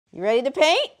You ready to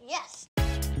paint? Yes.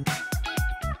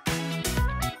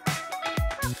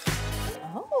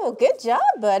 Oh, good job,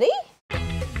 buddy.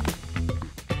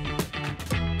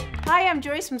 Hi, I'm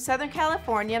Joyce from Southern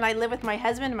California, and I live with my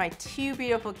husband and my 2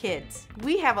 beautiful kids.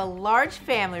 We have a large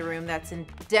family room that's in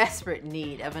desperate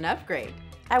need of an upgrade.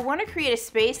 I want to create a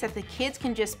space that the kids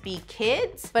can just be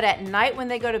kids, but at night when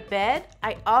they go to bed,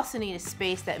 I also need a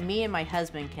space that me and my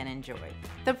husband can enjoy.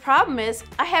 The problem is,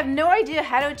 I have no idea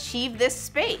how to achieve this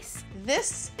space.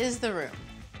 This is the room.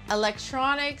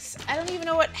 Electronics, I don't even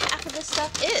know what half of this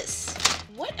stuff is.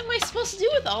 What am I supposed to do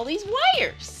with all these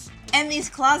wires? And these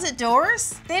closet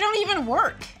doors, they don't even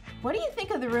work. What do you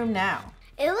think of the room now?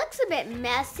 It looks a bit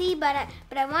messy, but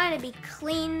I want it to be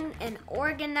clean and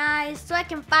organized so I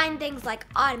can find things like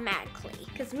automatically.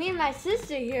 Because me and my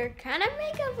sister here kind of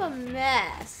make up a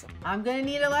mess. I'm gonna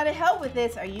need a lot of help with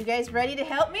this. Are you guys ready to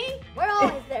help me? We're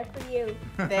always there for you.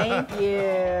 Thank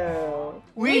you.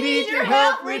 We need your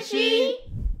help, Richie.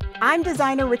 I'm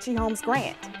designer Riche Holmes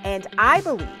Grant, and I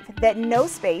believe that no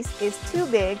space is too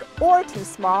big or too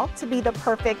small to be the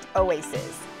perfect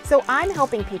oasis. So I'm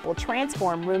helping people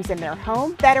transform rooms in their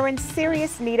home that are in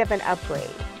serious need of an upgrade,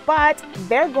 but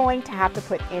they're going to have to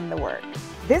put in the work.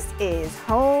 This is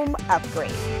Home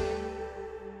Upgrade.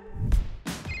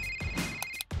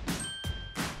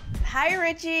 Hi,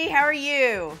 Richie. How are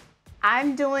you?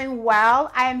 I'm doing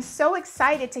well. I am so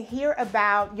excited to hear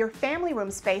about your family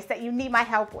room space that you need my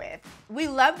help with. We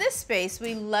love this space.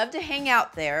 We love to hang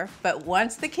out there, but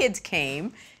once the kids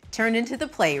came, turned into the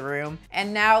playroom,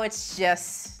 and now it's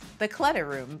just the clutter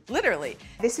room, literally.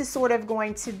 This is sort of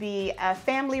going to be a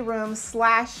family room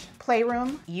slash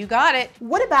playroom. You got it.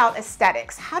 What about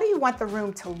aesthetics? How do you want the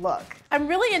room to look? I'm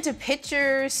really into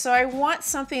pictures, so I want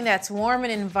something that's warm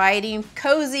and inviting,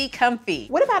 cozy, comfy.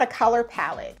 What about a color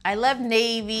palette? I love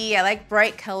navy, I like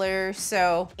bright colors,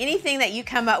 so anything that you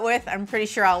come up with, I'm pretty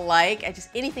sure I'll like.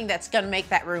 Anything that's gonna make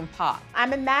that room pop.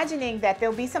 I'm imagining that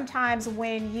there'll be some times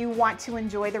when you want to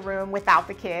enjoy the room without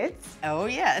the kids. Oh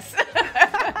yes.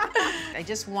 I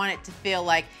just want it to feel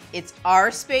like it's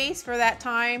our space for that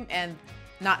time and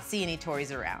not see any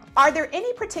toys around. Are there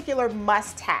any particular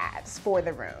must-haves for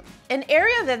the room? An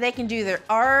area that they can do their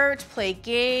art, play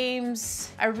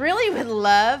games. I really would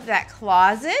love that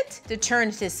closet to turn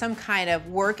into some kind of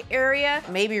work area,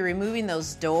 maybe removing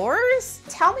those doors.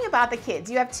 Tell me about the kids.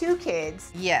 You have 2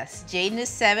 kids. Yes, Jaden is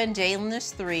 7, Jalen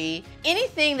is 3.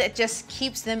 Anything that just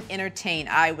keeps them entertained,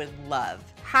 I would love.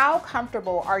 How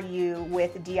comfortable are you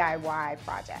with DIY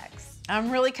projects? I'm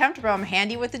really comfortable. I'm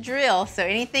handy with the drill, so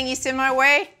anything you send my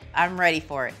way, I'm ready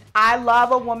for it. I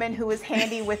love a woman who is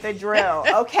handy with a drill,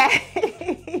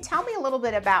 okay? Tell me a little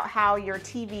bit about how your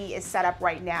TV is set up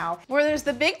right now. Where there's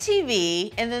the big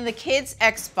TV and then the kids'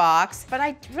 Xbox, but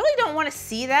I really don't want to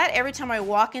see that every time I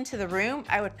walk into the room.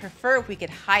 I would prefer if we could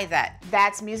hide that.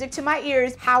 That's music to my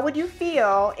ears. How would you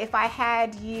feel if I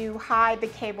had you hide the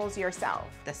cables yourself?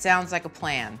 That sounds like a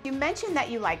plan. You mentioned that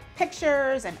you like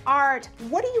pictures and art.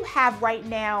 What do you have right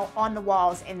now on the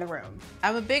walls in the room?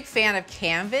 I'm a big fan of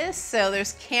canvas, so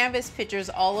there's canvas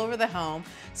pictures all over the home.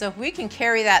 So if we can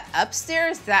carry that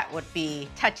upstairs, that would be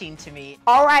touching to me.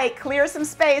 All right, clear some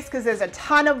space because there's a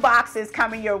ton of boxes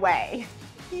coming your way.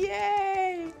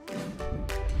 Yay!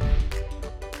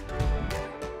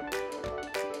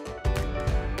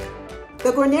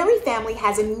 The Guarneri family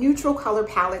has a neutral color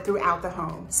palette throughout the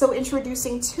home, so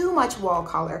introducing too much wall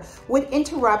color would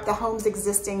interrupt the home's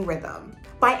existing rhythm.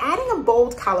 By adding a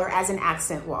bold color as an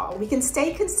accent wall, we can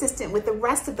stay consistent with the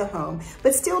rest of the home,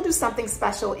 but still do something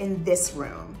special in this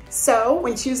room. So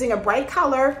when choosing a bright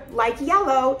color like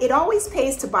yellow, it always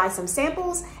pays to buy some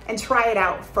samples and try it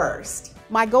out first.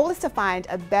 My goal is to find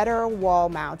a better wall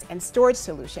mount and storage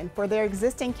solution for their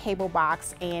existing cable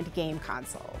box and game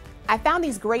console. I found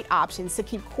these great options to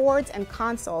keep cords and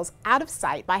consoles out of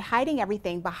sight by hiding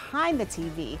everything behind the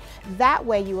TV. That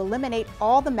way you eliminate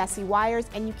all the messy wires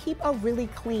and you keep a really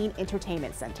clean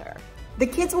entertainment center. The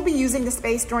kids will be using the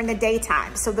space during the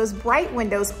daytime, so those bright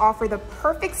windows offer the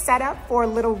perfect setup for a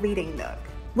little reading nook.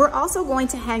 We're also going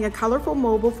to hang a colorful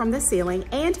mobile from the ceiling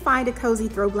and find a cozy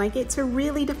throw blanket to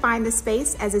really define the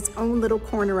space as its own little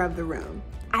corner of the room.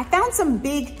 I found some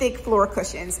big, thick floor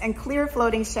cushions and clear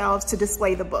floating shelves to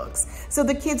display the books, so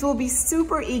the kids will be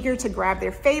super eager to grab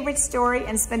their favorite story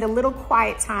and spend a little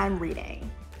quiet time reading.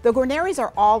 The Guarneris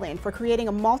are all in for creating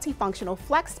a multifunctional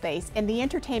flex space in the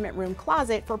entertainment room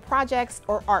closet for projects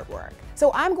or artwork.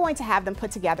 So I'm going to have them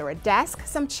put together a desk,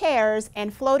 some chairs,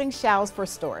 and floating shelves for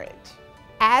storage.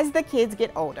 As the kids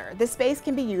get older, the space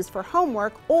can be used for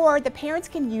homework or the parents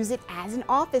can use it as an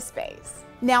office space.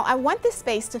 Now I want this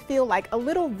space to feel like a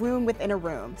little room within a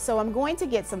room, so I'm going to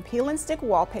get some peel and stick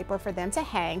wallpaper for them to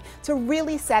hang to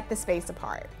really set the space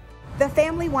apart. The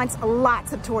family wants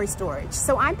lots of toy storage,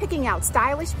 so I'm picking out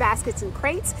stylish baskets and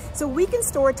crates so we can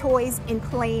store toys in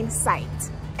plain sight.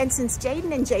 And since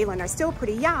Jaden and Jalen are still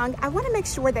pretty young, I want to make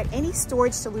sure that any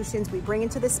storage solutions we bring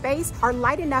into the space are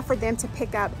light enough for them to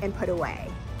pick up and put away.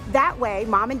 That way,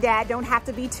 Mom and Dad don't have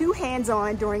to be too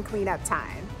hands-on during cleanup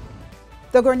time.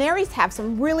 The Guarneris have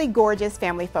some really gorgeous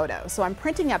family photos, so I'm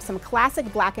printing up some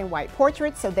classic black and white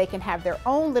portraits so they can have their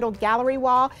own little gallery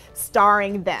wall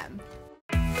starring them.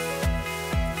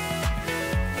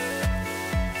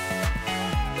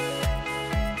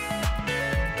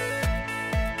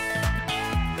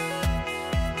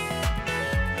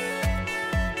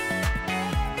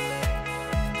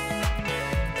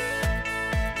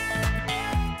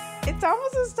 It's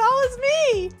almost as tall as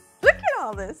me. Look at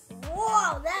all this.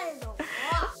 Whoa, that is a lot.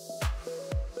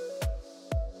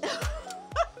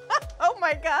 Oh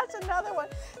my gosh, another one.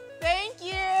 Thank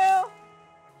you.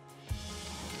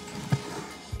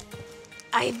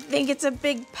 I think it's a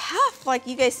big puff like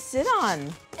you guys sit on.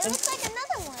 It looks like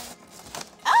another one.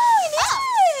 Oh, it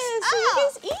is. So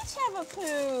Oh. you guys each have a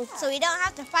poof. So we don't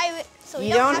have to fight.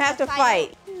 You don't have to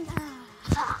fight.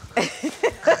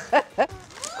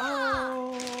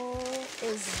 Oh,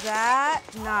 is that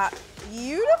not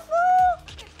beautiful?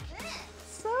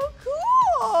 So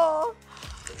cool.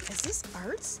 Is this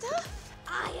art stuff?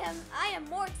 I am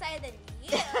more excited than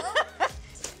you.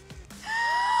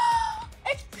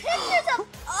 It's pictures of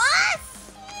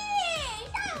us.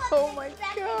 Oh my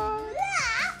God.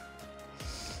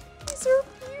 These are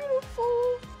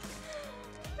beautiful.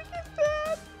 Look at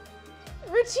that.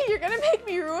 Richie, you're gonna make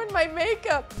me ruin my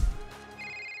makeup.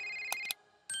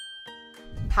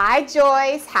 Hi,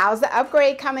 Joyce. How's the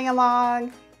upgrade coming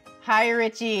along? Hi,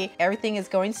 Richie. Everything is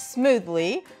going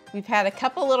smoothly. We've had a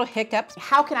couple little hiccups.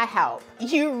 How can I help?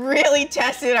 You really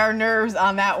tested our nerves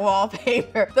on that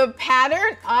wallpaper. The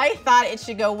pattern, I thought it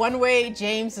should go one way.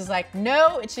 James is like,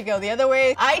 no, it should go the other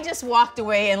way. I just walked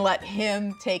away and let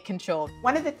him take control.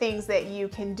 One of the things that you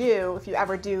can do if you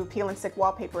ever do peel and stick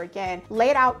wallpaper again, lay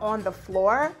it out on the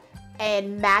floor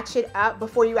and match it up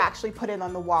before you actually put it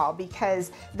on the wall,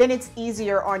 because then it's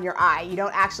easier on your eye. You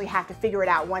don't actually have to figure it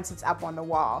out once it's up on the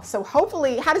wall. So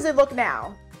hopefully, how does it look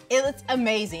now? It looks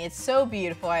amazing. It's so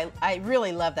beautiful. I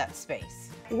really love that space.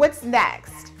 What's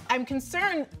next? I'm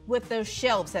concerned with those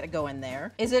shelves that go in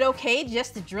there. Is it okay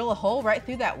just to drill a hole right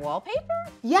through that wallpaper?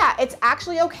 Yeah, it's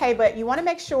actually okay, but you want to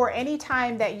make sure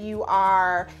anytime that you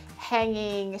are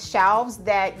hanging shelves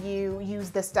that you use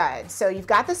the studs. So you've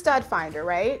got the stud finder,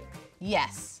 right?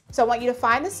 Yes. So I want you to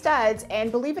find the studs,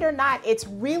 and believe it or not, it's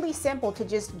really simple to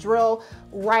just drill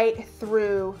right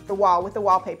through the wall with the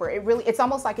wallpaper. It's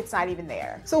almost like it's not even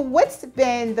there. So what's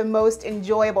been the most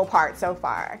enjoyable part so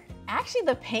far? Actually,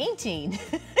 the painting.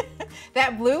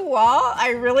 That blue wall,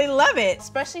 I really love it,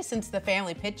 especially since the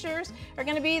family pictures are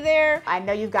gonna be there. I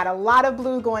know you've got a lot of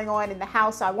blue going on in the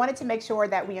house, so I wanted to make sure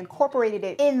that we incorporated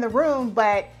it in the room,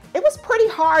 but it was pretty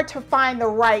hard to find the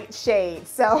right shade,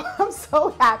 so I'm so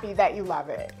happy that you love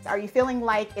it. Are you feeling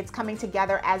like it's coming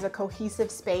together as a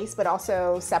cohesive space, but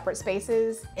also separate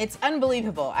spaces? It's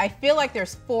unbelievable. I feel like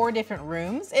there's 4 different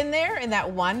rooms in there in that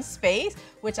one space,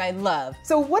 which I love.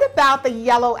 So what about the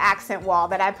yellow accent wall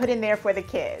that I put in there for the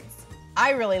kids?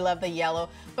 I really love the yellow,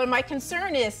 but my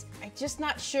concern is I'm just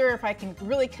not sure if I can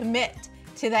really commit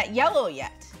to that yellow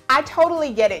yet. I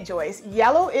totally get it, Joyce.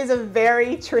 Yellow is a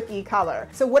very tricky color.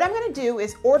 So what I'm gonna do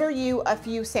is order you a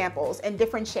few samples in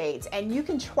different shades, and you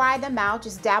can try them out,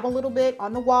 just dab a little bit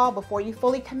on the wall before you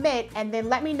fully commit, and then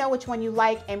let me know which one you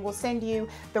like, and we'll send you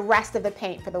the rest of the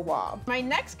paint for the wall. My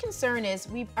next concern is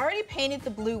we've already painted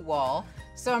the blue wall,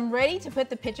 so I'm ready to put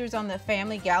the pictures on the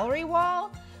family gallery wall,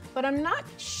 but I'm not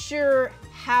sure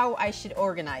how I should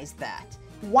organize that.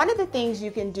 One of the things you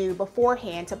can do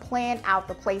beforehand to plan out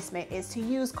the placement is to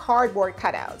use cardboard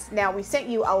cutouts. Now, we sent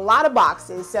you a lot of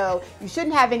boxes, so you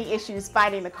shouldn't have any issues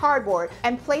finding the cardboard,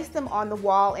 and place them on the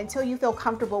wall until you feel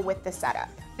comfortable with the setup.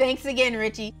 Thanks again,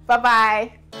 Richie.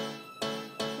 Bye-bye.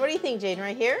 What do you think, Jaden,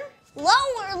 right here? Lower,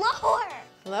 lower.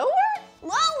 Lower?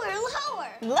 Lower, lower.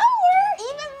 Lower?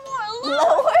 Even more lower.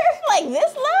 Lower? Like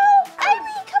this low? I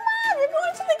mean, come on, we're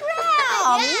going to the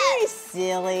ground. Yes.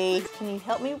 You're silly. Can you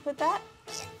help me with that?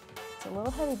 It's a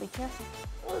little heavy, be careful.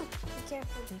 Ooh, be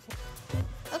careful.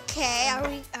 Okay,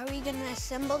 are we gonna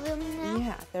assemble them now?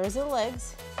 Yeah, there's the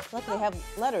legs. Look, they have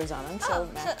letters on them. So,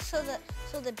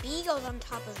 So the B goes on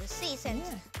top of the C, since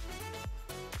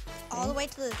all the way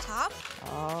to the top.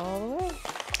 all the way.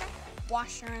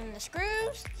 Washer in the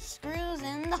screws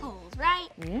in the holes, right?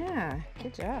 Yeah,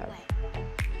 good job. Right.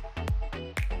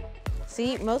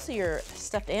 See, most of your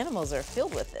stuffed animals are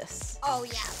filled with this. Oh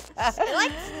yeah, it's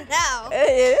like snow.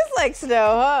 It is like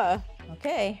snow, huh?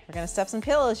 Okay, we're gonna stuff some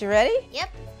pillows. You ready? Yep.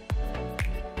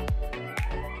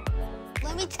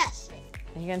 Let me test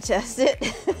it. Are you gonna test it?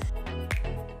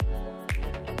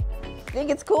 Think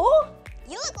it's cool?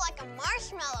 You look like a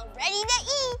marshmallow ready to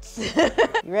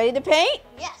eat. You ready to paint?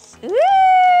 Yes. Woo!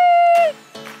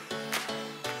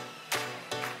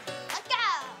 Let's go.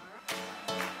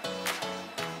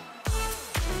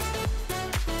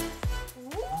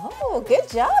 Oh, good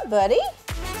job, buddy.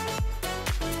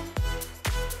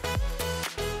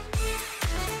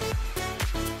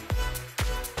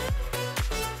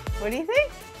 What do you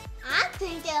think? I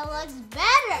think it looks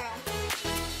better.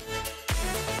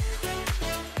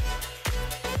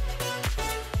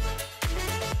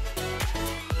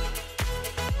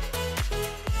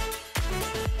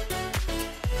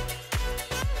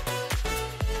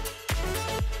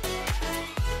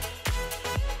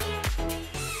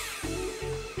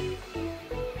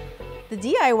 The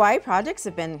DIY projects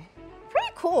have been pretty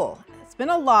cool. It's been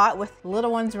a lot with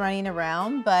little ones running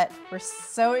around, but we're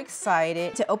so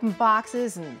excited to open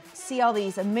boxes and see all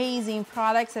these amazing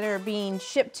products that are being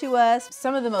shipped to us.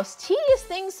 Some of the most tedious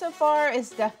things so far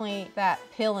is definitely that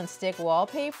peel and stick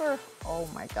wallpaper. Oh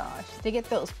my gosh, to get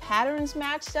those patterns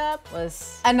matched up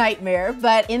was a nightmare,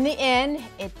 but in the end,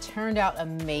 it turned out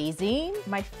amazing.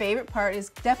 My favorite part is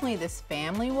definitely this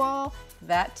family wall.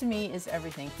 That to me is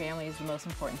everything. Family is the most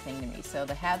important thing to me, so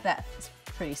to have that is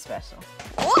pretty special.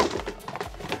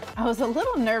 I was a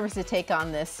little nervous to take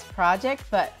on this project,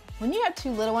 but when you have two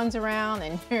little ones around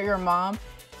and you're your mom,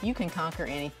 you can conquer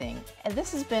anything. And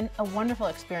this has been a wonderful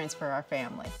experience for our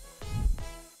family.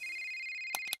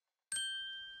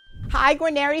 Hi,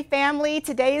 Guarneri family.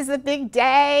 Today is a big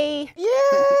day. Yay!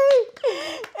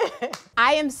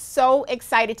 I am so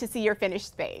excited to see your finished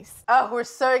space. Oh, we're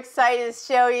so excited to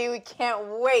show you. We can't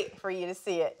wait for you to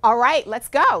see it. All right, let's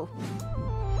go.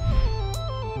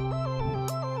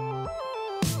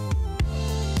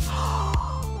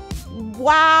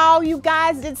 Wow, you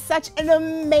guys did such an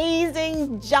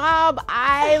amazing job.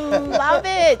 I love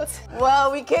it.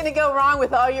 Well, we couldn't go wrong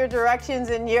with all your directions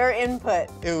and your input.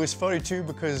 It was funny too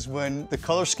because when the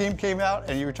color scheme came out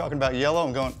and you were talking about yellow,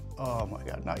 I'm going, oh my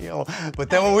God, not yellow.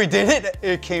 But then when we did it,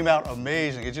 it came out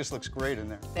amazing. It just looks great in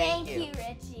there. Thank you,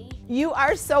 Richie. You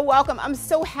are so welcome. I'm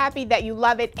so happy that you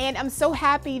love it, and I'm so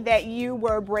happy that you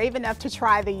were brave enough to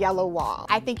try the yellow wall.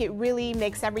 I think it really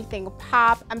makes everything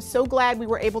pop. I'm so glad we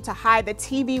were able to hide the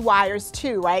TV wires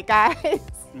too, right guys?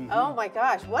 Mm-hmm. Oh my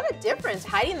gosh, what a difference.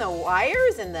 Hiding the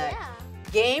wires and the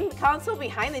game console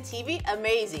behind the TV,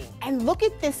 amazing. And look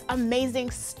at this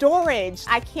amazing storage.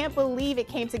 I can't believe it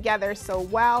came together so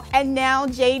well. And now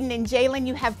Jaden and Jalen,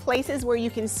 you have places where you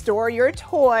can store your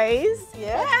toys.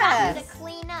 Yes. It's time to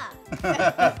clean up.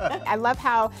 I love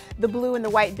how the blue and the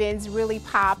white bins really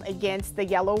pop against the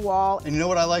yellow wall. And you know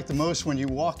what I like the most? When you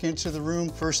walk into the room,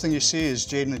 first thing you see is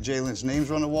Jaden and Jalen's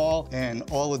names on the wall and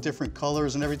all the different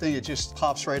colors and everything. It just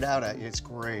pops right out at you. It's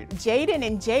great. Jaden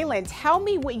and Jalen, tell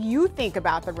me what you think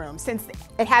about the room since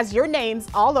it has your names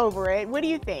all over it. What do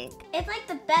you think? It's like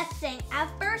the best thing. At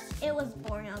first, it was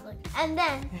boring. I was like, and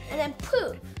then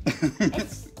poof.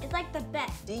 it's like the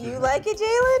best. Do you like it,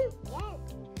 Jalen?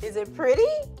 Yes. Is it pretty?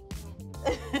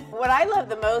 What I love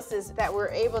the most is that we're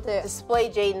able to display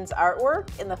Jaden's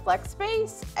artwork in the flex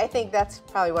space. I think that's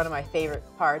probably one of my favorite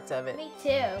parts of it. Me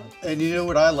too. And you know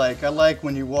what I like? I like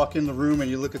when you walk in the room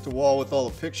and you look at the wall with all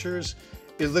the pictures.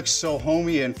 It looks so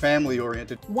homey and family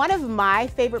oriented. One of my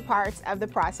favorite parts of the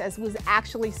process was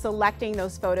actually selecting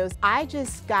those photos. I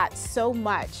just got so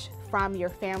much from your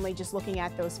family just looking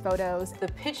at those photos. The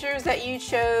pictures that you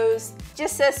chose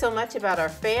just says so much about our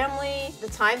family. The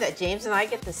time that James and I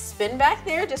get to spend back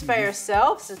there just by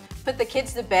ourselves, put the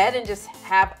kids to bed and just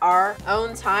have our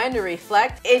own time to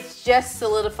reflect. It's just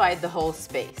solidified the whole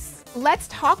space. Let's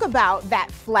talk about that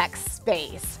flex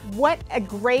space. What a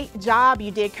great job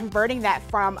you did converting that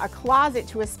from a closet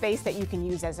to a space that you can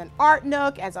use as an art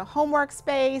nook, as a homework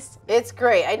space. It's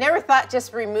great. I never thought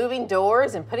just removing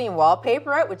doors and putting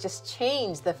wallpaper up would just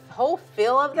change the whole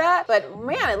feel of that. But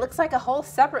man, it looks like a whole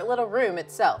separate little room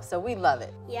itself. So we love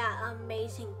it. Yeah,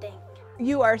 amazing thing.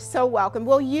 You are so welcome.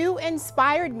 Well, you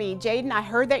inspired me, Jaden. I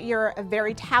heard that you're a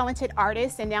very talented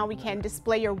artist and now we can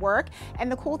display your work.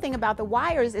 And the cool thing about the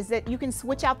wires is that you can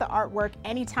switch out the artwork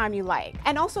anytime you like.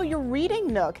 And also your reading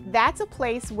nook. That's a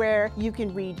place where you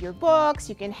can read your books,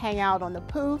 you can hang out on the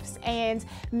poofs and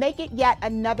make it yet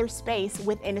another space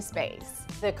within a space.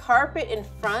 The carpet in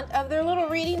front of their little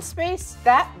reading space,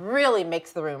 that really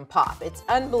makes the room pop. It's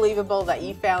unbelievable that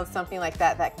you found something like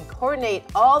that that can coordinate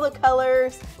all the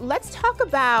colors. Let's talk talk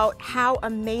about how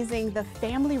amazing the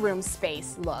family room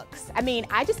space looks. I mean,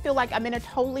 I just feel like I'm in a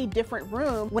totally different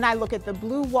room when I look at the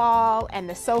blue wall and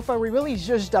the sofa. We really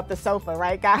zhuzhed up the sofa,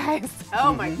 right, guys?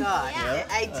 Oh my God. Yeah.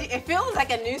 It feels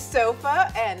like a new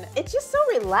sofa, and It's just so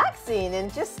relaxing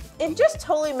and it just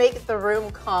totally makes the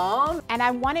room calm. And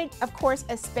I wanted, of course,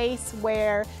 a space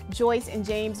where Joyce and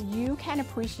James, you can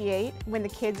appreciate when the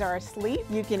kids are asleep.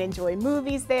 You can enjoy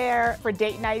movies there for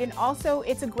date night, and also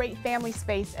it's a great family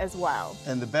space as well.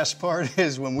 And the best part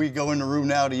is when we go in the room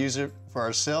now to use it for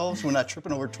ourselves, we're not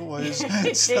tripping over toys,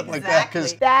 stuff like that.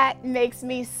 Because That makes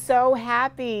me so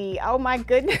happy. Oh my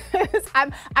goodness.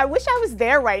 I wish I was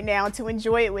there right now to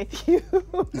enjoy it with you. so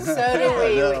do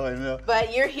we. I know.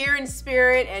 But you're here in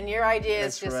spirit, and your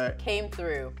ideas That's just right. came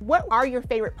through. What are your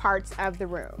favorite parts of the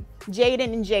room?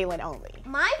 Jaden and Jalen only.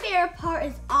 My favorite part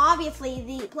is obviously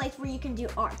the place where you can do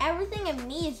art. Everything of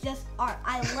me is just art.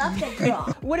 I love to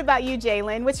draw. What about you,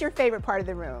 Jalen? What's your favorite part of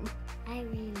the room? I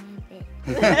really love it.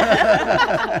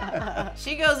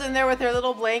 She goes in there with her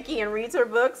little blankie and reads her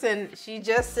books, and she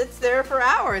just sits there for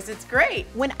hours. It's great.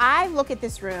 When I look at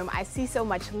this room, I see so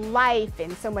much life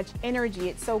and so much energy.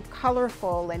 It's so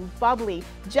colorful and bubbly,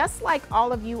 just like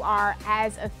all of you are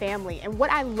as a family. And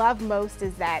what I love most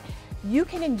is that you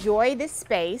can enjoy this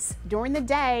space during the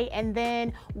day and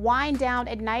then wind down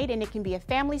at night, and it can be a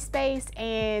family space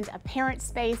and a parent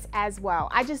space as well.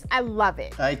 I love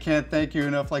it. I can't thank you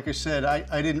enough. Like I said,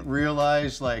 I didn't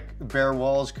realize like bare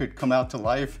walls could come out to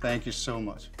life. Thank you so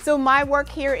much. So my work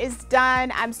here is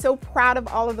done. I'm so proud of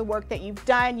all of the work that you've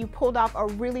done. You pulled off a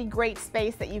really great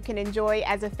space that you can enjoy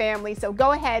as a family. So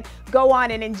go ahead, go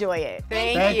on and enjoy it.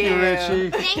 Thank you,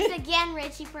 Richie. Thanks again,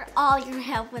 Richie, for all your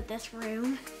help with this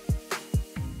room.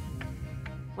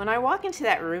 When I walk into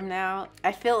that room now,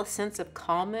 I feel a sense of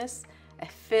calmness. I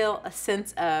feel a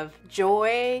sense of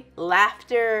joy,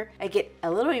 laughter. I get a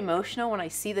little emotional when I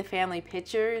see the family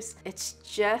pictures. It's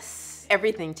just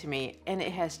everything to me, and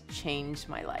it has changed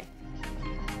my life.